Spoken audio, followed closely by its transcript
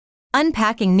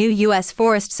Unpacking new U.S.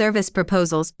 Forest Service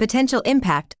proposals' potential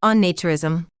impact on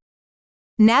naturism.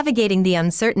 Navigating the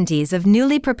uncertainties of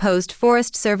newly proposed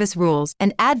Forest Service rules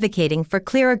and advocating for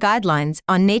clearer guidelines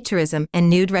on naturism and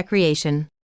nude recreation.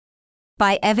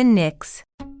 By Evan Nix.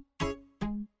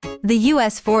 The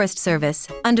U.S. Forest Service,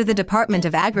 under the Department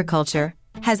of Agriculture,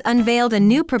 has unveiled a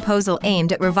new proposal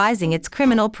aimed at revising its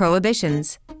criminal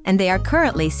prohibitions, and they are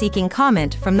currently seeking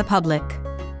comment from the public.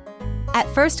 At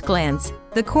first glance,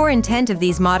 the core intent of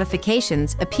these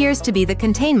modifications appears to be the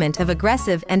containment of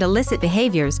aggressive and illicit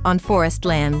behaviors on forest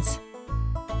lands.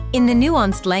 In the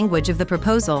nuanced language of the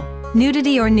proposal,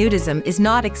 nudity or nudism is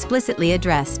not explicitly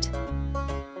addressed.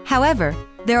 However,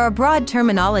 there are broad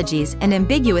terminologies and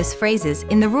ambiguous phrases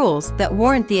in the rules that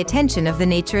warrant the attention of the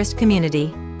naturist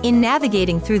community. In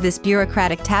navigating through this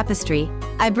bureaucratic tapestry,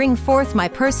 I bring forth my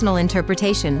personal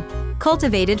interpretation,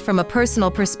 cultivated from a personal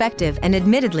perspective and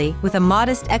admittedly with a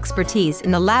modest expertise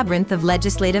in the labyrinth of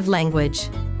legislative language.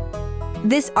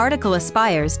 This article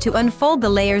aspires to unfold the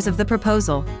layers of the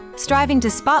proposal, striving to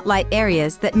spotlight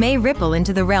areas that may ripple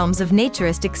into the realms of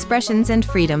naturist expressions and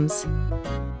freedoms.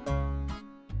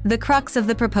 The crux of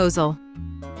the proposal.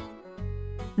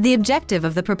 The objective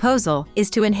of the proposal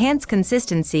is to enhance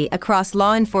consistency across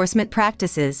law enforcement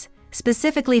practices,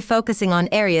 specifically focusing on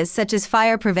areas such as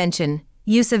fire prevention,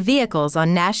 use of vehicles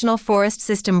on National Forest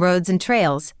System roads and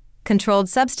trails, controlled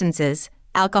substances,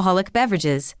 alcoholic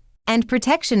beverages, and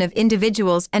protection of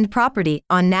individuals and property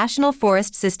on National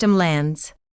Forest System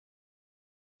lands.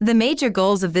 The major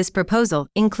goals of this proposal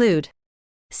include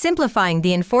simplifying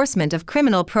the enforcement of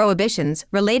criminal prohibitions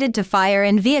related to fire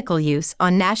and vehicle use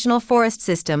on National Forest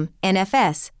System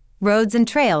 (NFS) roads and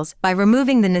trails by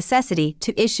removing the necessity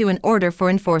to issue an order for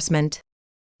enforcement.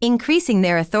 Increasing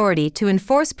their authority to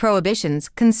enforce prohibitions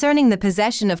concerning the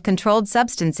possession of controlled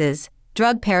substances,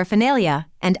 drug paraphernalia,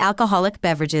 and alcoholic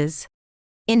beverages.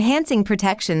 Enhancing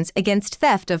protections against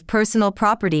theft of personal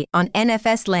property on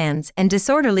NFS lands and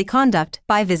disorderly conduct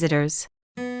by visitors.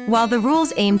 While the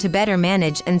rules aim to better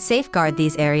manage and safeguard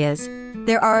these areas,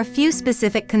 there are a few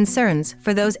specific concerns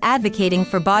for those advocating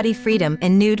for body freedom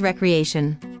and nude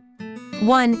recreation.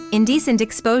 1. Indecent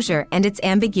exposure and its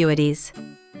ambiguities.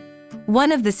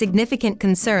 One of the significant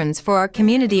concerns for our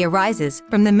community arises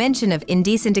from the mention of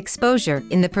indecent exposure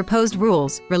in the proposed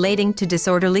rules relating to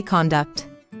disorderly conduct.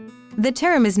 The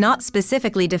term is not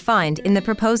specifically defined in the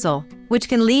proposal, which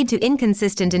can lead to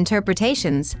inconsistent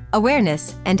interpretations,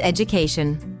 awareness, and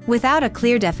education. Without a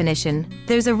clear definition,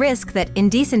 there's a risk that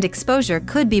indecent exposure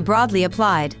could be broadly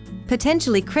applied,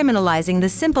 potentially criminalizing the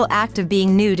simple act of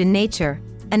being nude in nature,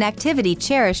 an activity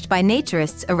cherished by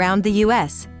naturists around the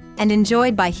U.S., and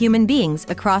enjoyed by human beings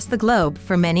across the globe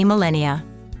for many millennia.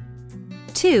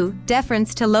 2.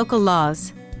 Deference to local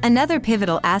laws. Another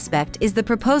pivotal aspect is the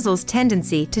proposal's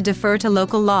tendency to defer to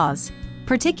local laws,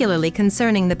 particularly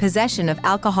concerning the possession of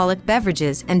alcoholic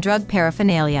beverages and drug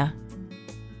paraphernalia.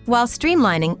 While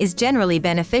streamlining is generally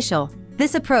beneficial,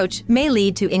 this approach may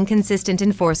lead to inconsistent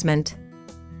enforcement.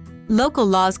 Local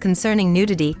laws concerning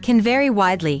nudity can vary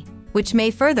widely, which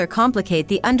may further complicate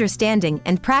the understanding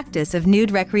and practice of nude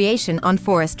recreation on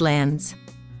forest lands.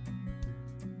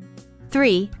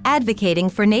 3. Advocating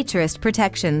for naturist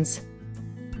protections.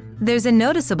 There's a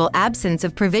noticeable absence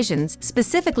of provisions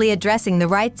specifically addressing the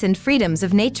rights and freedoms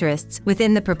of naturists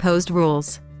within the proposed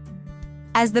rules.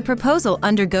 As the proposal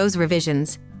undergoes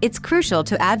revisions, it's crucial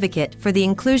to advocate for the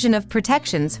inclusion of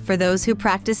protections for those who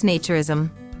practice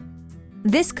naturism.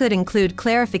 This could include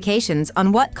clarifications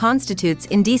on what constitutes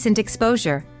indecent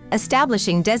exposure,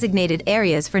 establishing designated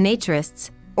areas for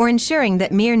naturists, or ensuring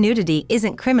that mere nudity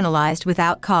isn't criminalized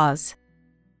without cause.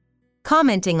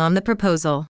 Commenting on the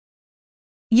proposal.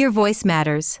 Your voice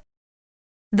matters.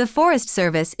 The Forest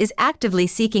Service is actively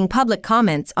seeking public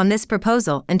comments on this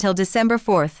proposal until December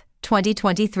 4,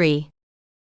 2023.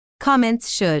 Comments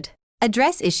should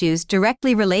address issues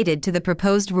directly related to the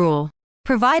proposed rule.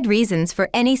 Provide reasons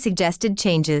for any suggested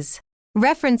changes.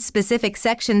 Reference specific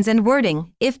sections and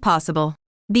wording, if possible.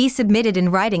 Be submitted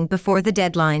in writing before the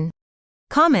deadline.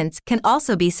 Comments can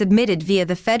also be submitted via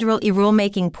the federal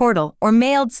e-rulemaking portal or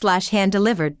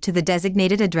mailed/hand-delivered to the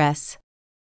designated address.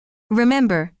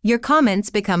 Remember, your comments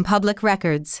become public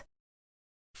records.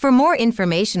 For more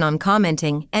information on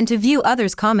commenting and to view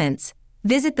others' comments,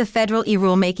 visit the federal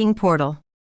e-rulemaking portal.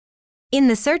 In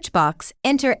the search box,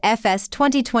 enter FS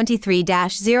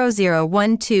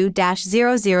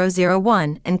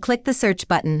 2023-0012-0001 and click the search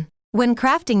button. When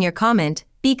crafting your comment,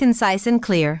 be concise and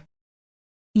clear.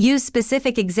 Use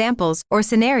specific examples or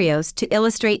scenarios to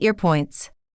illustrate your points.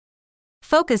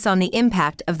 Focus on the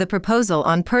impact of the proposal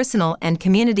on personal and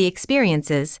community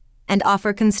experiences, and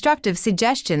offer constructive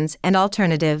suggestions and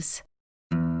alternatives.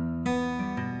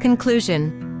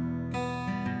 Conclusion.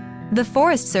 The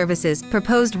Forest Service's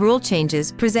proposed rule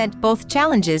changes present both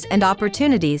challenges and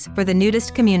opportunities for the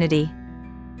nudist community.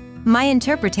 My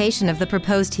interpretation of the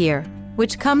proposed here,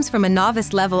 which comes from a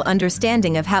novice-level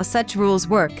understanding of how such rules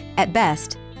work, at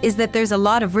best, is that there's a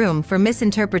lot of room for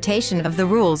misinterpretation of the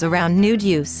rules around nude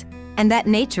use, and that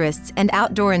naturists and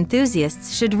outdoor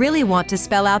enthusiasts should really want to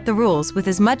spell out the rules with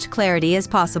as much clarity as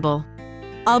possible.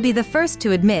 I'll be the first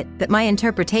to admit that my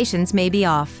interpretations may be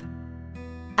off.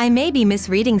 I may be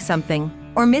misreading something,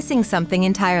 or missing something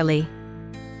entirely.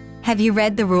 Have you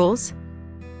read the rules?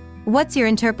 What's your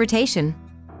interpretation?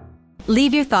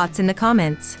 Leave your thoughts in the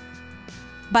comments.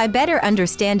 By better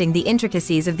understanding the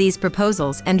intricacies of these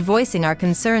proposals and voicing our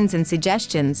concerns and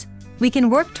suggestions, we can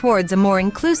work towards a more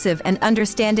inclusive and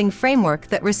understanding framework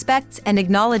that respects and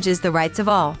acknowledges the rights of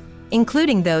all,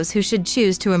 including those who should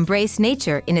choose to embrace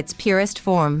nature in its purest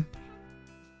form.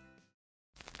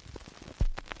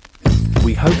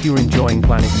 We hope you're enjoying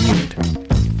Planet Nude.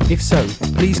 If so,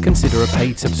 please consider a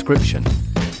paid subscription.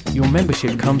 Your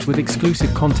membership comes with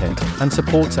exclusive content and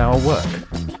supports our work.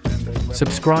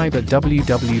 Subscribe at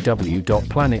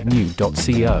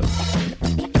www.planetnude.co.